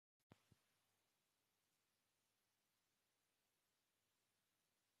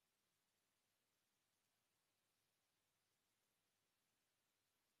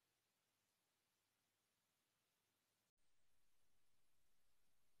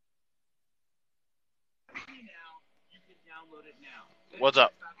What's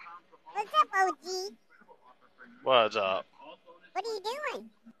up? What's up, OG? What's up? What are you doing?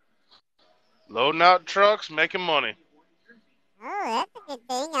 Loading out trucks, making money. Oh, that's a good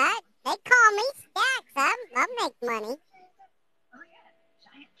thing. They call me Stacks. I make money.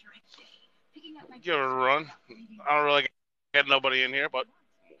 Give it a run. I don't really get nobody in here, but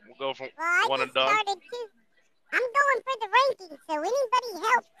we'll go from Well, I one just and done. started too. I'm going for the rankings, so anybody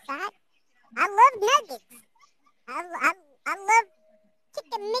helps. I love nuggets. I love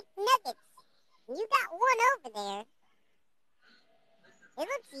chicken McNuggets. You got one over there. It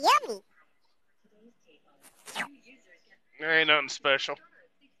looks yummy. There ain't nothing special.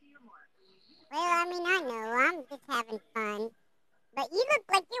 Well, I mean, I know. I'm just having fun. But you look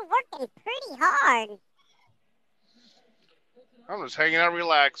like you're working pretty hard. I'm just hanging out,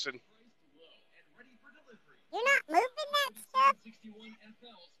 relaxing. You're not moving that stuff?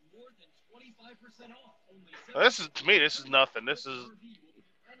 This is, to me, this is nothing. This is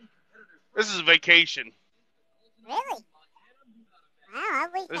a vacation. Really? Wow, I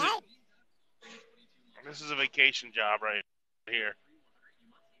wish This is a vacation job right here.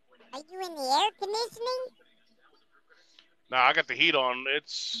 Are you in the air conditioning? No, I got the heat on.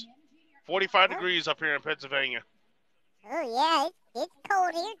 It's 45 degrees up here in Pennsylvania. Oh, yeah, it's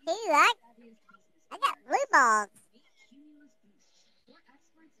cold here, too. I got blue balls.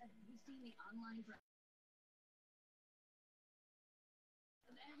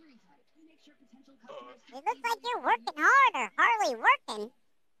 It looks like you're working hard or hardly working.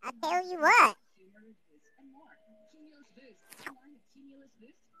 I'll tell you what.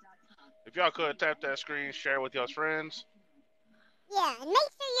 If y'all could tap that screen, share with y'all's friends. Yeah, and make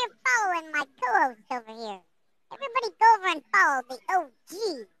sure you're following my co-host over here. Everybody go over and follow the OG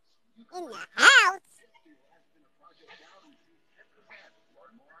in the house.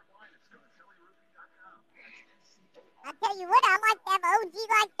 I'll tell you what, I like to have an OG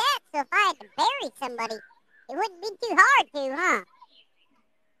like that, so if I had to bury somebody, it wouldn't be too hard to, huh?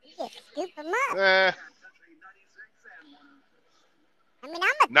 You just scoop them up. I mean,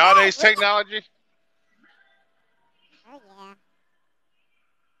 I'm a Nowadays technology. Oh, yeah.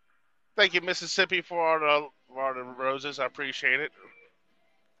 Thank you, Mississippi, for all the roses. I appreciate it.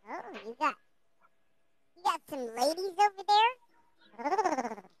 Oh, you got some ladies over there?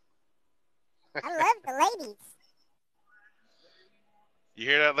 I love the ladies. You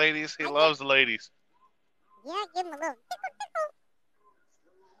hear that, ladies? He loves the ladies. Yeah, give him a little tickle, tickle.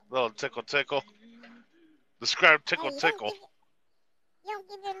 Little tickle, tickle. Describe tickle, tickle. You don't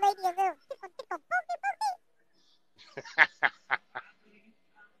give your lady a little tickle, tickle, pokey, pokey.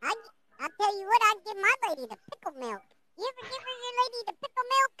 I'll tell you what, I'd give my lady the pickle milk. You ever give your lady the pickle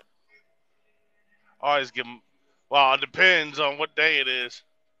milk? Always give them. Well, it depends on what day it is.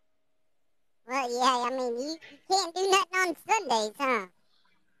 Well, yeah, I mean, you can't do nothing on Sundays, huh?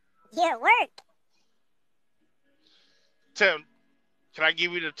 You're at work. Tim, can I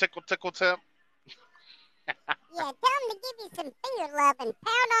give you the tickle, tickle, Tim? Yeah, tell him to give you some finger love and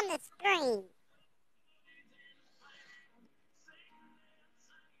pound on the screen.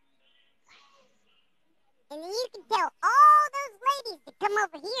 And then you can tell all those ladies to come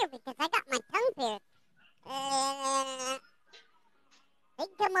over here because I got my tongue pierced. They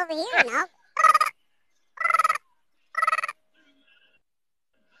can come over here and I'll...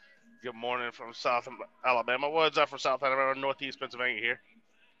 Good morning from South Alabama. What's up from South Alabama, Northeast Pennsylvania here?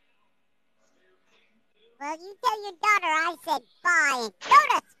 Well, you tell your daughter I said bye and go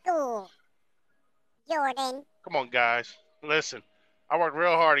to school, Jordan. Come on, guys. Listen, I worked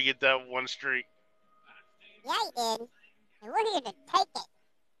real hard to get that one streak. Yeah, you did. And we're here to take it.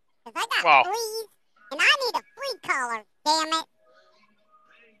 Because I got fleas, and I need a flea collar, damn it.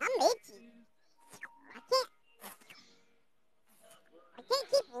 I'm itchy. I can't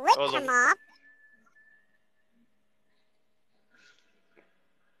keep licking them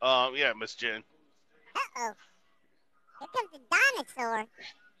off. Yeah, Miss Jen. Uh-oh. Here comes a dinosaur.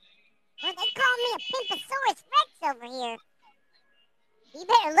 Well, they call me a Pimposaurus Rex over here. You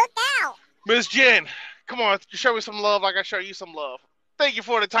better look out. Miss Jen, come on, show me some love like I show you some love. Thank you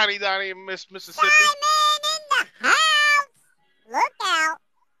for the tiny Donnie in Mississippi. Simon in the house. Look out.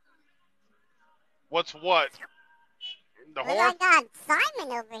 What's what? The well, horn? I got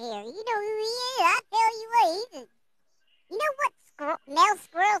Simon over here. You know who he is. I'll tell you what, he's a... You know what male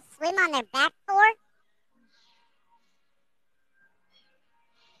squirrels swim on their back for?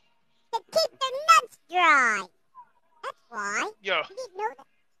 To keep their nuts dry. That's why. Yeah. You didn't know that.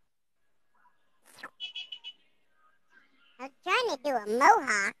 I was trying to do a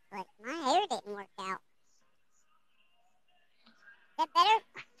mohawk, but my hair didn't work out. Is that better?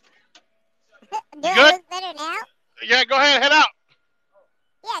 Do I look better now? Yeah, go ahead, head out.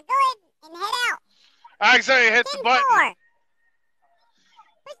 Yeah, go ahead and head out. I say hit the 10-4. button.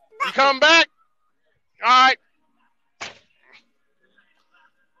 Push the You button. come back. All right.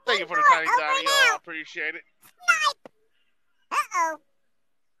 Thank you for the 10-4, tiny over Donnie, and y'all. I out. appreciate it. Snipe. Uh-oh.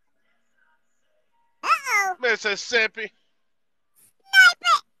 Uh-oh. Mississippi. Snipe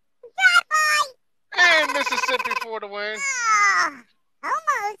it. Drive-by. And Mississippi for the win. Oh,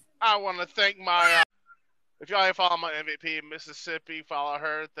 almost. I want to thank my, if y'all ain't follow my MVP in Mississippi, follow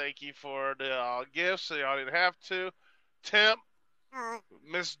her. Thank you for the gifts, so y'all didn't have to. Tim,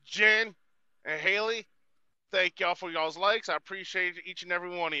 Miss Jen, and Haley, thank y'all for y'all's likes. I appreciate each and every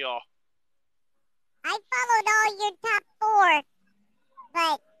one of y'all. I followed all your top 4,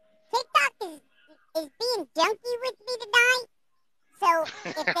 but TikTok is being junky with me tonight. So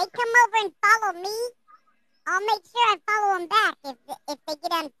if they come over and follow me, I'll make sure I follow them back if they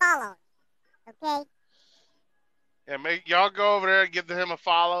get unfollowed. Okay? Yeah, make y'all go over there and give him a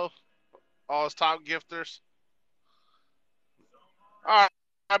follow. All his top gifters. All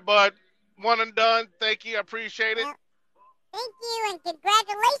right, bud. One and done. Thank you. I appreciate it. Yep. Thank you and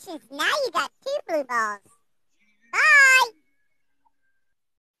congratulations. Now you got 2 blue balls. Bye.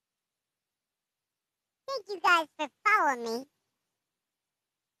 Thank you guys for following me.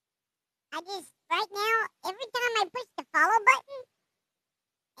 Right now, every time I push the follow button,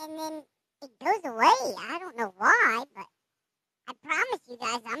 and then it goes away. I don't know why, but I promise you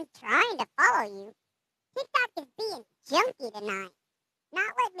guys I'm trying to follow you. TikTok is being junky tonight.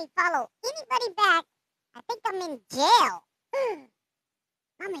 Not letting me follow anybody back. I think I'm in jail.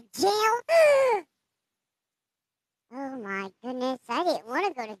 I'm in jail? Oh my goodness, I didn't want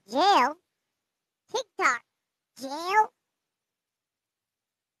to go to jail. TikTok, jail?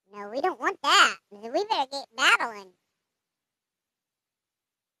 No, we don't want that. We better get battling.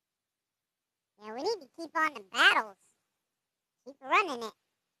 Yeah, we need to keep on the battles. Keep running it.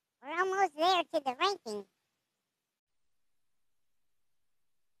 We're almost there to the ranking.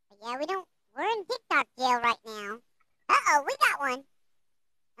 But yeah, we're in TikTok jail right now. Uh-oh, we got one.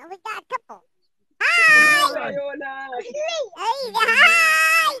 Oh, we got a couple. Hi! Hey,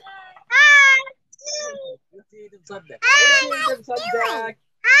 hi! Hi!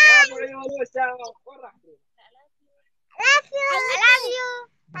 Hi, I love you.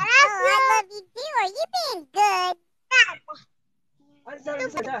 I love you too. Are you being good?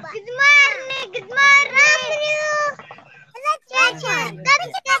 Good morning. Good morning. Love you. Let's run one. Push a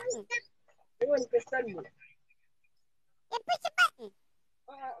button. Yeah, push a button.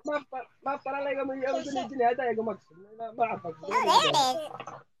 Oh, there it is.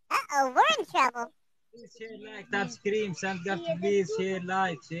 Uh-oh, we're in trouble. Please share, like, tap screen, send gift, please share,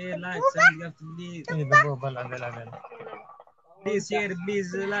 like, send gift, please. Please share,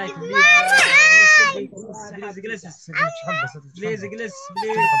 please like, please glass,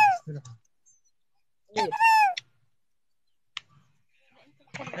 please.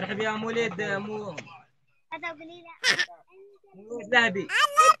 ارحب يا مولد مولد ذهبي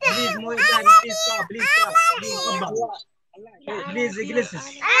بليز مولد ذهبي بليز جلس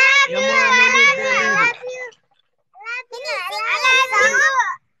يا مولد ذهبي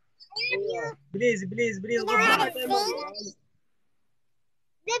بليز غبا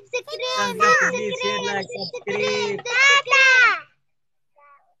Lips بليز شير لايك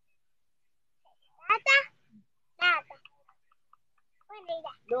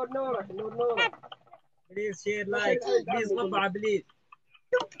سبسكرايب نور بليز شير لايك بليز غبا بليز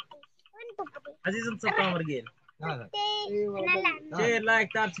عزيز انت مرقين شير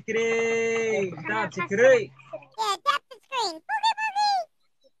لايك تاب سكرين Yeah, tap the screen. Boogie.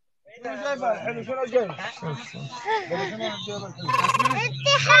 شنو جاي؟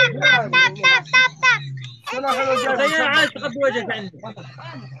 شنو حلو جاي؟ زين عايز تخبي وجهك عندي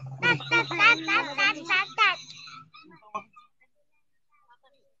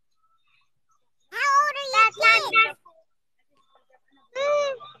How old are you kids?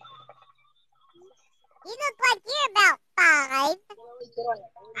 You look like you're about 5.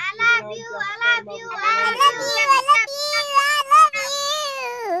 I love you.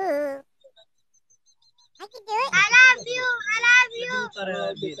 I can do it. I love you.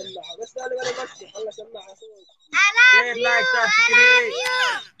 شير لايك تاب سكرين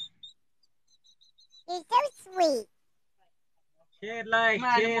You're so sweet. شير لايك Yeah.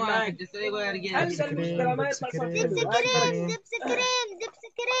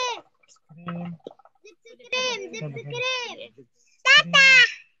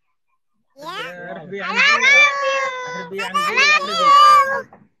 ارحبي I عن love you. ارحبي عن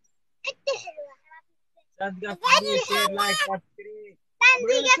انت حلوة. صدق بليز شير لايك تاب سكرين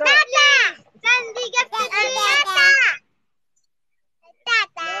صنديق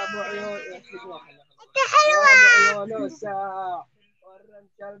ابو عيون انت حلوه ابو عيونوسه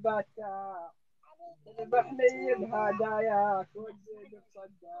والرمش البتة تذبحني بهداياك وتزيد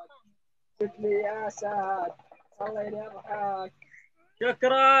بصدك قلت لي يا سعد الله يرحمك.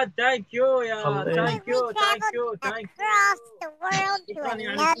 شكرا، ثانك يو يا Today ثانك we يو ثانك traveled يو ثانك across يو. the world to شكرا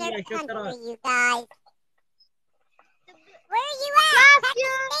يا another نسية، شكرا. country, you guys. Where are you at,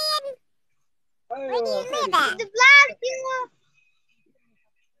 Pakistan? Where do you live at? bless you.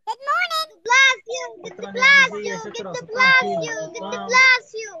 Good morning. Bless you. شكرا يا نسية، شكرا. Bless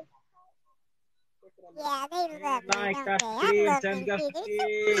you. Yeah, they love me, لايك don't تاب they? I سكرين love سند them too. They're so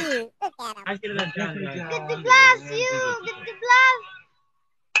cute. Look at them. عشر دقائق. Bless you. Bless.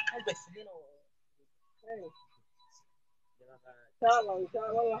 ان شاء الله ان شاء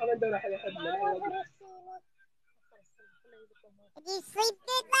الله والله احنا ندور احد يحبنا. Did you sleep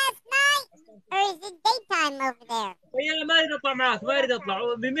good last night? Or is it daytime over there? هي ما يريد اطلع معاك، ما يريد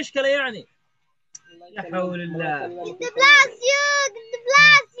اطلع بمشكلة يعني. لا حول الله. Bless you.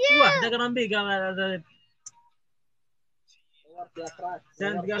 Bless you. واحد اقرب بي قال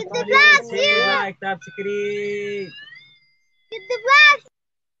سند قفل لايك تاب سكرين. Bless.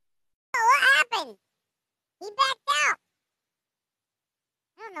 Oh, what happened? He backed out.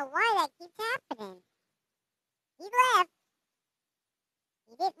 I don't know why that keeps happening. He left.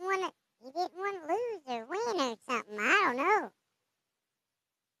 He didn't want to. He didn't want to lose or win or something. I don't know.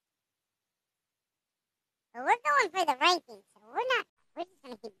 But we're going for the rankings, so we're not. We're just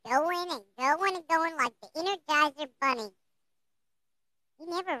gonna keep going and going and going like the Energizer Bunny. He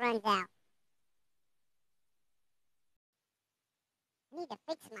never runs out. I need to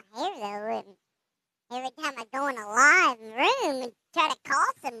fix my hair though, and every time I go in a live room and try to call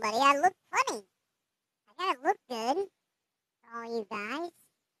somebody, I look funny. I gotta look good for all you guys.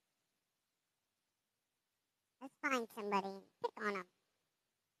 Let's find somebody and pick on them.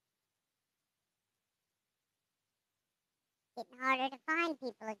 Getting harder to find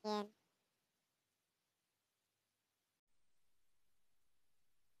people again.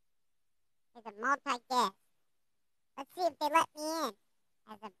 There's a multi-guest. Let's see if they let me in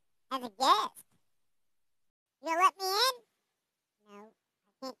as a guest. You'll let me in? No,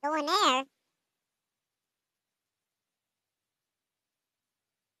 I can't go in there.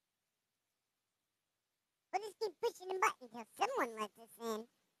 We'll just keep pushing the button until someone lets us in.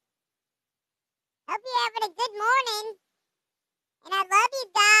 Hope you're having a good morning. And I love you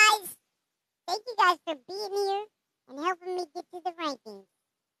guys. Thank you guys for being here and helping me get to the rankings.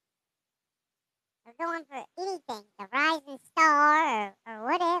 We're going for anything, the rising star or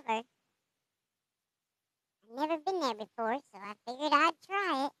whatever. I've never been there before, so I figured I'd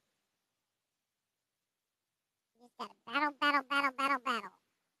try it. You just gotta battle, battle, battle, battle, battle.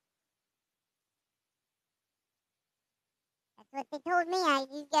 That's what they told me.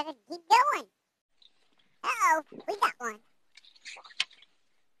 You gotta keep going. Uh-oh, we got one.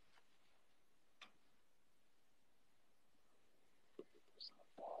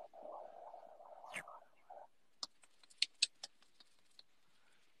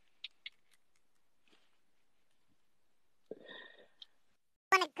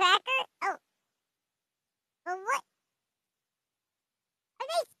 Want a cracker? Oh. Well, what? Are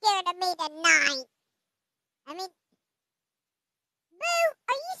they scared of me tonight? I mean, Boo,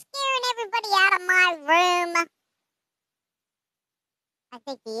 are you scaring everybody out of my room? I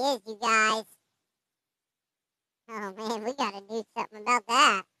think he is, you guys. Oh, man, we gotta do something about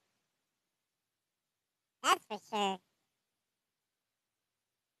that. That's for sure.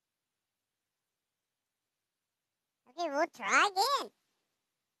 Okay, we'll try again.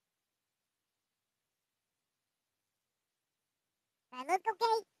 Do I look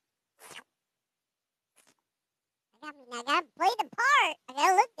okay? I gotta play the part. I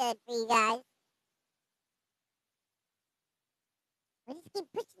gotta look good for you guys. We just keep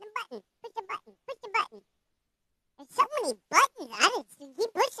pushing the button. Push the button. Push the button. There's so many buttons. I just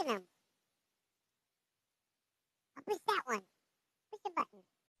keep pushing them. I'll push that one. Push the button.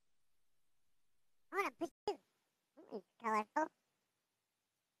 I wanna push two. That one's colorful.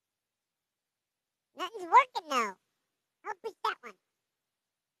 Nothing's working though. I'll push that one.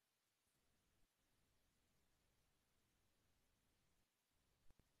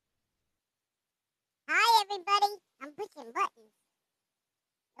 Hi, everybody. I'm pushing buttons.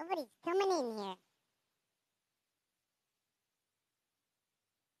 Nobody's coming in here.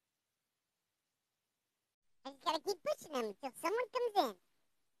 I just gotta keep pushing them until someone comes in.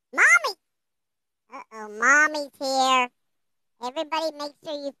 Mommy! Uh-oh, Mommy's here. Everybody make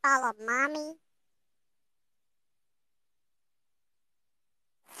sure you follow Mommy.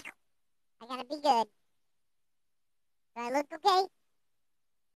 I gotta be good. Do I look okay?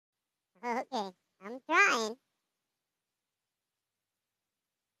 Okay, I'm trying.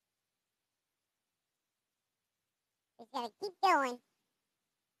 Just gotta keep going.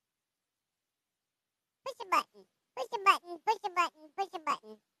 Push a button. Push a button. Push a button. Push a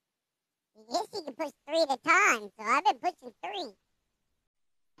button. I guess you can push 3 at a time, so I've been pushing 3.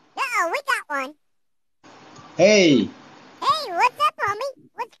 Uh-oh, we got one. Hey, Hey, what's up, homie?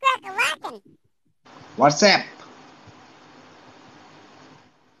 What's crack-a-lackin'? what's up?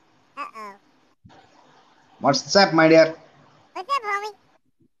 Uh-oh. What's up, my dear? What's up, homie?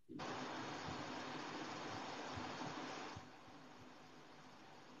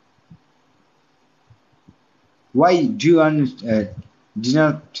 Why do you do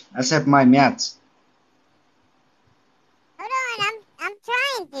not accept my maths? Hold on, I'm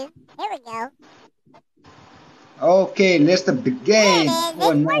trying to. Here we go. Okay, let's There begin. it is.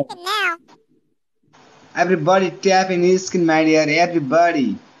 Oh It's no. working now. Everybody tap in his screen, my dear.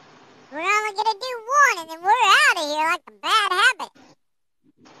 Everybody. We're only gonna do one, and then we're out of here like a bad habit.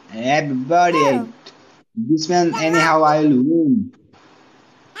 Everybody. Oh, This one, got a lot anyhow, of I people. will win.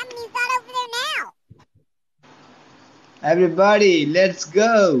 How many you got over there now? Everybody, let's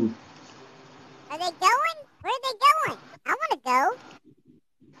go. Are they going? Where are they going? I want to go.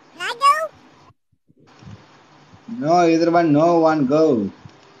 Can I go? No, either one, no one go.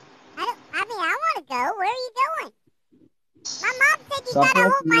 I want to go. Where are you going? My mom said you gotta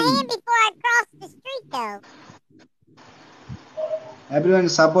Support hold my me. hand before I cross the street, though. Everyone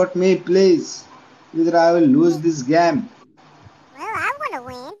support me, please. Either I will lose this game. Well, I want to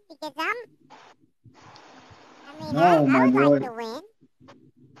win because No, I my would like boy. to win.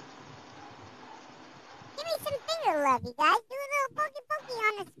 Give me some finger love, you guys. Do a little pokey pokey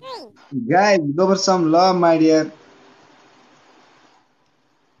on the screen. Guys, go for some love, my dear.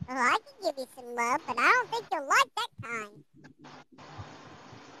 Well, I can give you some love, but I don't think you'll like that kind.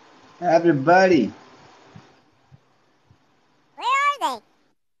 Everybody. Where are they?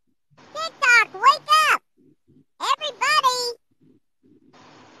 TikTok, wake up! Everybody!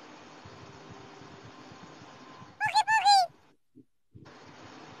 Pokey pokey!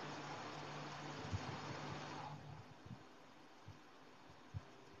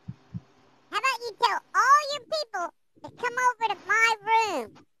 How about you tell all your people to come over to my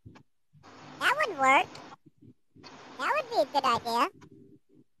room? That would work. That would be a good idea.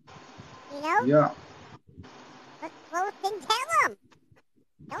 You know? Yeah. Well, then tell them.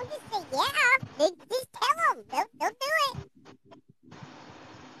 Don't just say yeah. Just tell them. They'll do it.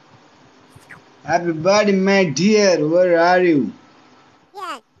 Everybody, my dear, where are you?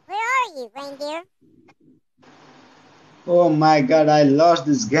 Yeah. Where are you, reindeer? Oh my god, I lost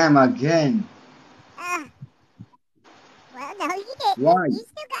this game again. Well, no, you didn't. Why? You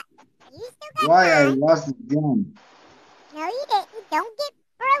still got Why I time. lost this game? No, you didn't. Don't get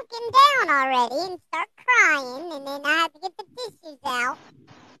broken down already and start crying, and then I have to get the tissues out.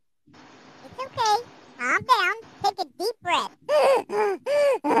 It's okay. Calm down. Take a deep breath.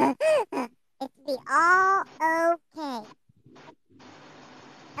 It'll be all okay.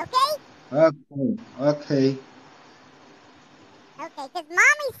 Okay? Okay, okay. Okay, because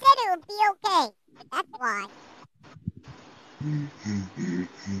Mommy said it would be okay. That's why.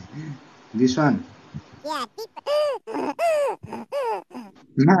 This one. Yeah, deep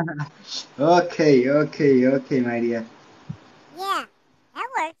Okay, okay, okay, my dear. Yeah, that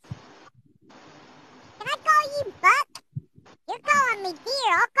works. Can I call you Buck? You're calling me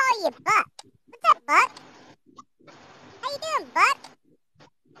dear. I'll call you Buck. What's up, Buck? How you doing, Buck?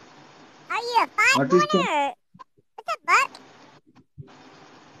 Are you a What is five-pointer or... What's up, Buck?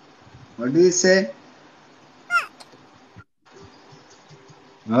 What do you say? Buck,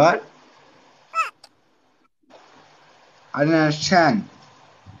 What? Buck. I don't understand.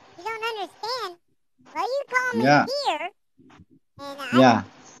 You don't understand? Well, you call me Yeah, dear, and yeah.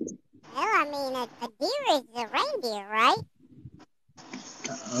 a deer is a reindeer, right?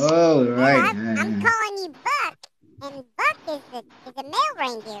 Oh, Well, right. I'm calling you Buck, and Buck is a male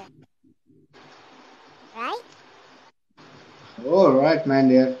reindeer, right? Oh, right, my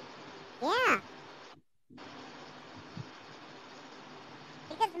dear. Yeah.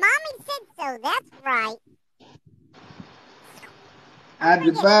 Because Mommy said so, that's right. Don't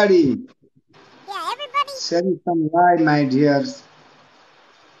forget it. Everybody, Yeah, everybody, send some light, my dears.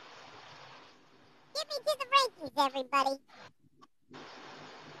 get me to the rankings, everybody.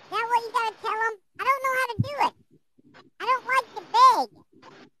 Is that what you gotta tell them? I don't know how to do it. I don't like to beg.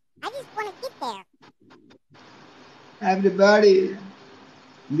 I just want to get there. Everybody,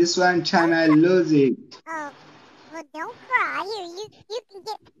 this one time I lose it. Oh, well, don't cry. Here, you can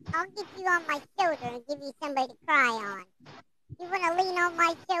get. I'll get you on my shoulder and give you somebody to cry on. You want to lean on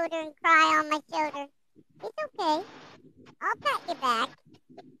my shoulder and cry on my shoulder? It's okay. I'll pat your back.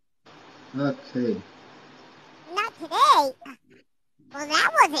 Okay. Not today. Well,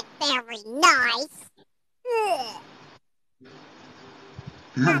 that wasn't very nice. Ugh.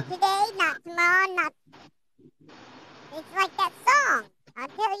 Not today, not tomorrow, not. It's like that song. I'll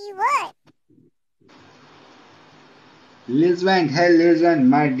tell you what. Listen, hey, listen,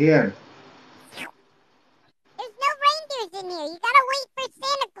 my dear. There's no reindeers in here. You gotta wait for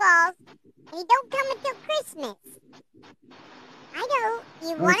Santa Claus, and he don't come until Christmas. I know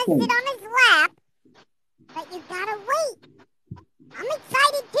you want to Okay. sit on his lap, but you gotta wait. I'm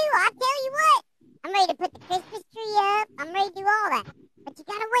excited too. I'll tell you what. I'm ready to put the Christmas tree up. I'm ready to do all that, but you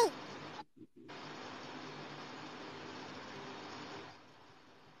gotta wait.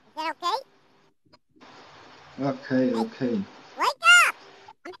 Is that okay? Okay, okay. Wake up!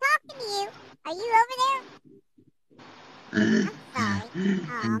 I'm talking to you. Are you over there? I'm sorry.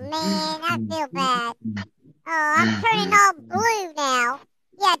 Oh man, I feel bad. Oh, I'm turning all blue now.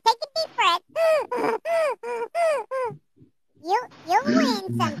 Yeah, take a deep breath. You'll win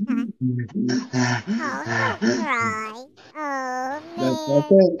sometime. Oh, don't cry. Oh That's man.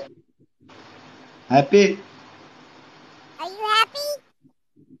 okay. Happy? Are you happy?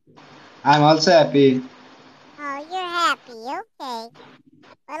 I'm also happy. Oh, you're happy. Okay.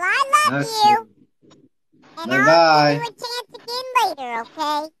 Well, I love Okay. you, and Bye I'll give bye. you a chance again later.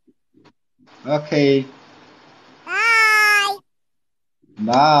 Okay? Okay. Bye.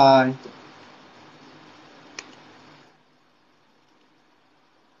 Bye.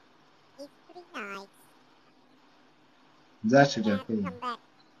 He's pretty nice. That's I'm it. gonna have to Okay. come back.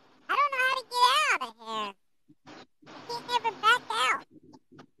 I don't know how to get out of here. I can't never back out.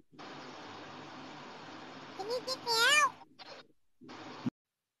 Can you get me out?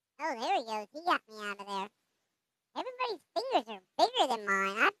 Oh, there he goes. He got me out of there. Everybody's fingers are bigger than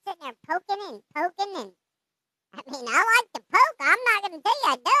mine. I'm sitting there poking and poking and I mean, I like to poke. I'm not gonna tell you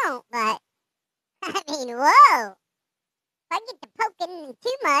I don't, but I mean, whoa. If I get to poking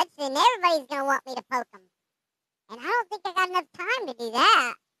too much, then everybody's gonna want me to poke them. And I don't think I got enough time to do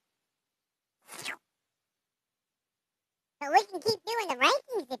that. So we can keep doing the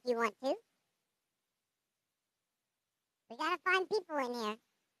rankings if you want to. We gotta find people in here.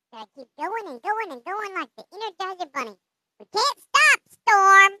 Gotta keep going and going and going like the Energizer Bunny. We can't stop,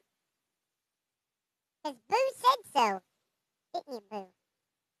 Storm! Because Boo said so. Didn't you, Boo?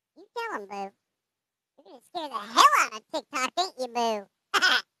 You tell him, Boo. You're gonna scare the hell out of TikTok, ain't you, Boo?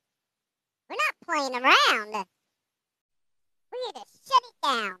 We're not playing around. We're here to shut it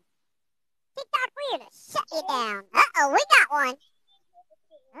down. TikTok, we're here to shut you down. Uh-oh, we got one.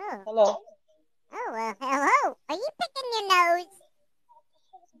 Oh. Hello. Oh, well, hello. Are you picking your nose?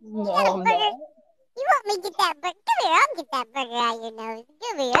 You got No, a I'm burger? not. You want me to get that burger? Come here, I'll get that burger out of your nose.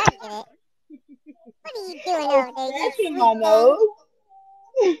 Come here, I'll get it. What are you doing I'm over there, you scratching sweet my thing? nose.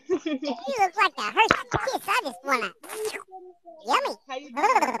 You look like a Hershey kiss. I just wanna. Yummy. How you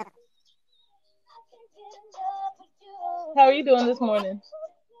doing? How are you doing this morning?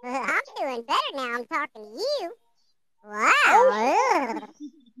 I'm doing better now. I'm talking to you. Oh, Wow.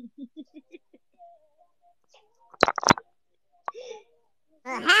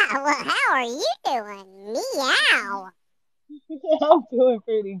 Well, how are you doing? Meow. I'm doing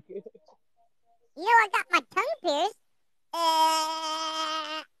pretty good. You know, I got my tongue pierced.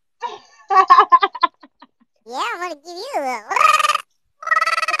 Uh, yeah, I'm gonna give you a little.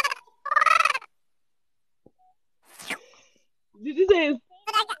 Did you say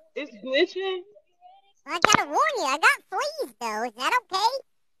But I got. it's glitching? I gotta warn you. I got fleas though. Is that okay?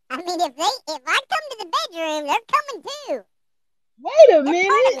 I mean, if I come to the bedroom, they're coming too. Wait a They're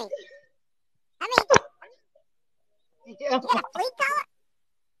part of minute. me. I mean, Yeah, you got a flea collar?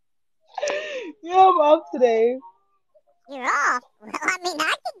 yeah, I'm off today. You're off. Well, I mean,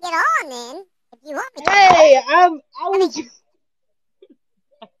 I can get on then if you want me to. Hey, I I mean, was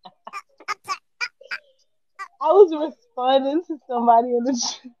I'm sorry. I was responding to somebody in the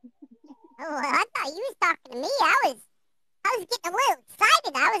chat. Oh, well, I thought you was talking to me. I was getting a little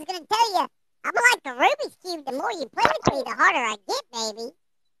excited. I was gonna tell you, I'm like a Rubik's cube. The more you play with me, the harder I get, baby.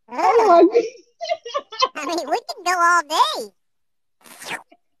 Oh Ugh. my god. I mean, we can go all day.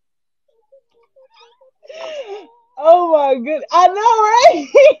 Oh my god. I know, right?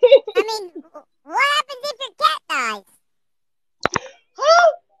 I mean, what happens if your cat dies? Huh?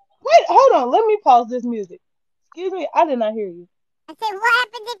 Wait, hold on. Let me pause this music. Excuse me, I did not hear you. I said, what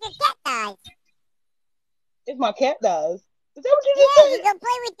happens if your cat dies? If my cat dies. Is that what you Yeah, just you go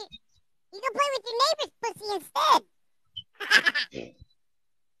play with your neighbor's pussy instead.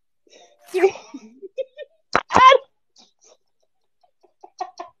 said? I,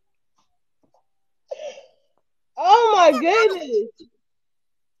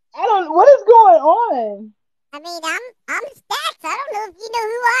 on? I mean, I'm Stacks. I don't know if you know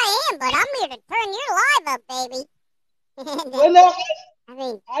who I am, but I'm here to turn your live up, baby. Well, no, I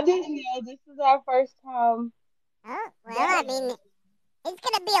mean, I didn't know. This is our first time. oh, well, I mean, it's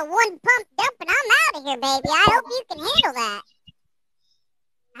gonna be a one pump dump, and I'm out of here, baby. I hope you can handle that.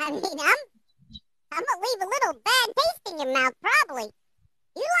 I mean, I'm gonna leave a little bad taste in your mouth, probably.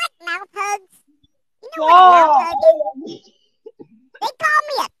 You like mouth hugs? You know what a mouth No. hug is? They call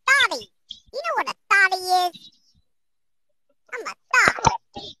me a thotty. You know what a thotty is? I'm a thot.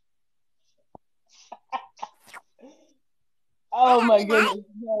 Oh I my mean, goodness.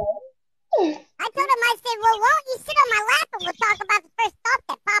 No. I told him, I said, well, why don't you sit on my lap and we'll talk about the first thought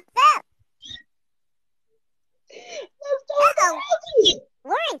that pops up. Let's talk Uh-oh. about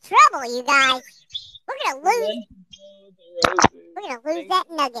We're in trouble, you guys. We're gonna lose. it. We're gonna lose that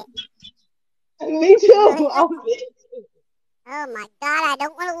nugget. Me too. Oh my God, I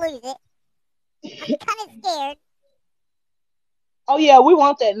don't want to lose it. I'm kind of scared. Oh yeah, we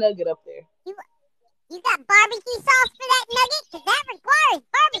want that nugget up there. You got barbecue sauce for that nugget? Because that requires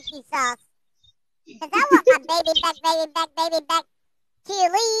barbecue sauce. Because I want my baby back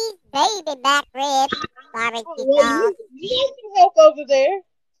chilies, baby back ribs, barbecue Well, sauce. you need some help over there.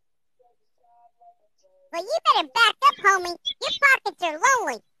 Well, you better back up, homie. Your pockets are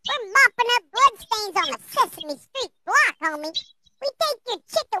lonely. We're mopping up bloodstains on the Sesame Street block, homie. We take your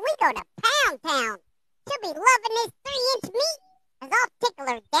chicken, we go to Pound Town. She'll be loving this 3-inch meat, as I'll tickle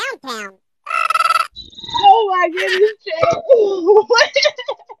her downtown. Oh my goodness, Chad.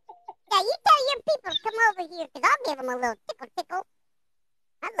 Yeah, you tell your people to come over here, because I'll give them a little tickle.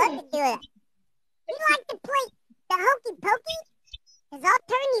 I'd love to do it. You like to play the hokey pokey? Because I'll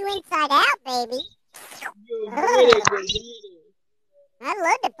turn you inside out, baby. I'd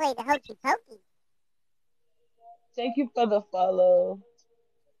love to play the hokey pokey. Thank you for the follow.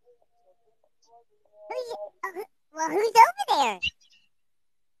 Who's over there?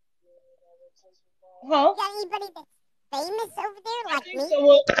 Huh? You got anybody that's famous over there I like think me?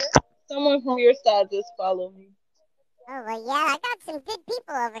 someone from your side just followed me. Oh, well, yeah, I got some good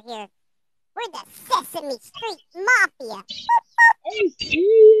people over here. We're the Sesame Street Mafia. Are you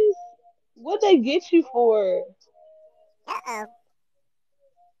serious? What'd they get you for? Uh-oh.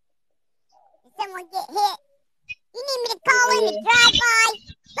 Did someone get hit? You need me to call in a drive-by?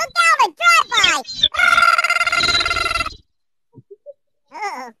 Look out, a drive-by!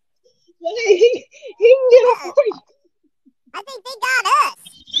 Uh-oh. He can get it Uh-oh. for you. I think they got us.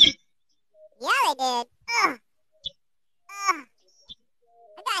 Yeah, they did. Ugh.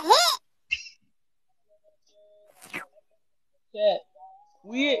 I got hit. Chat.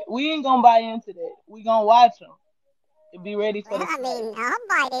 We ain't gonna buy into that. We gonna watch them and be ready for Well, the I snipe. mean, I'll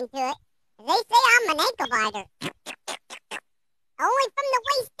bite into it. They say I'm an ankle biter. Only from the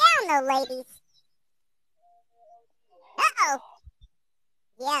waist down, though, ladies. Uh-oh.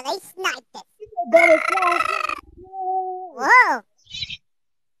 Yeah, they sniped it. Whoa.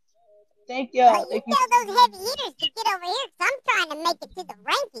 Thank y'all. You Thank you. tell those heavy hitters to get over here, because I'm trying to make it to the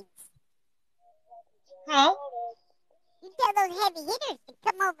rankings. Huh? You tell those heavy hitters to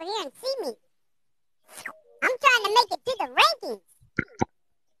come over here and see me. I'm trying to make it to the rankings.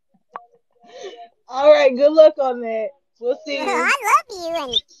 All right. Good luck on that. We'll see you. I love you,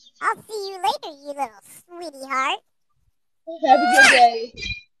 and I'll see you later, you little sweetie heart. Have a good day.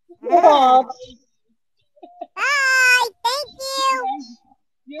 Bye. Aw. Thank you.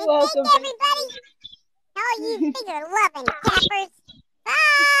 You're And welcome. thank everybody. All you finger-loving cappers.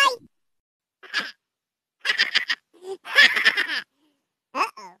 Bye.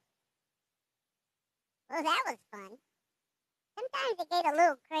 Uh-oh. Well, that was fun. Sometimes I get a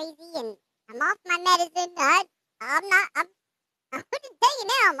little crazy, and I'm off my medicine. I'm not. I'm going to tell you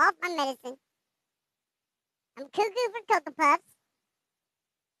now, I'm off my medicine. I'm cuckoo for Cocoa Puffs.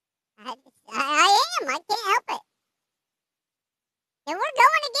 I am. I can't help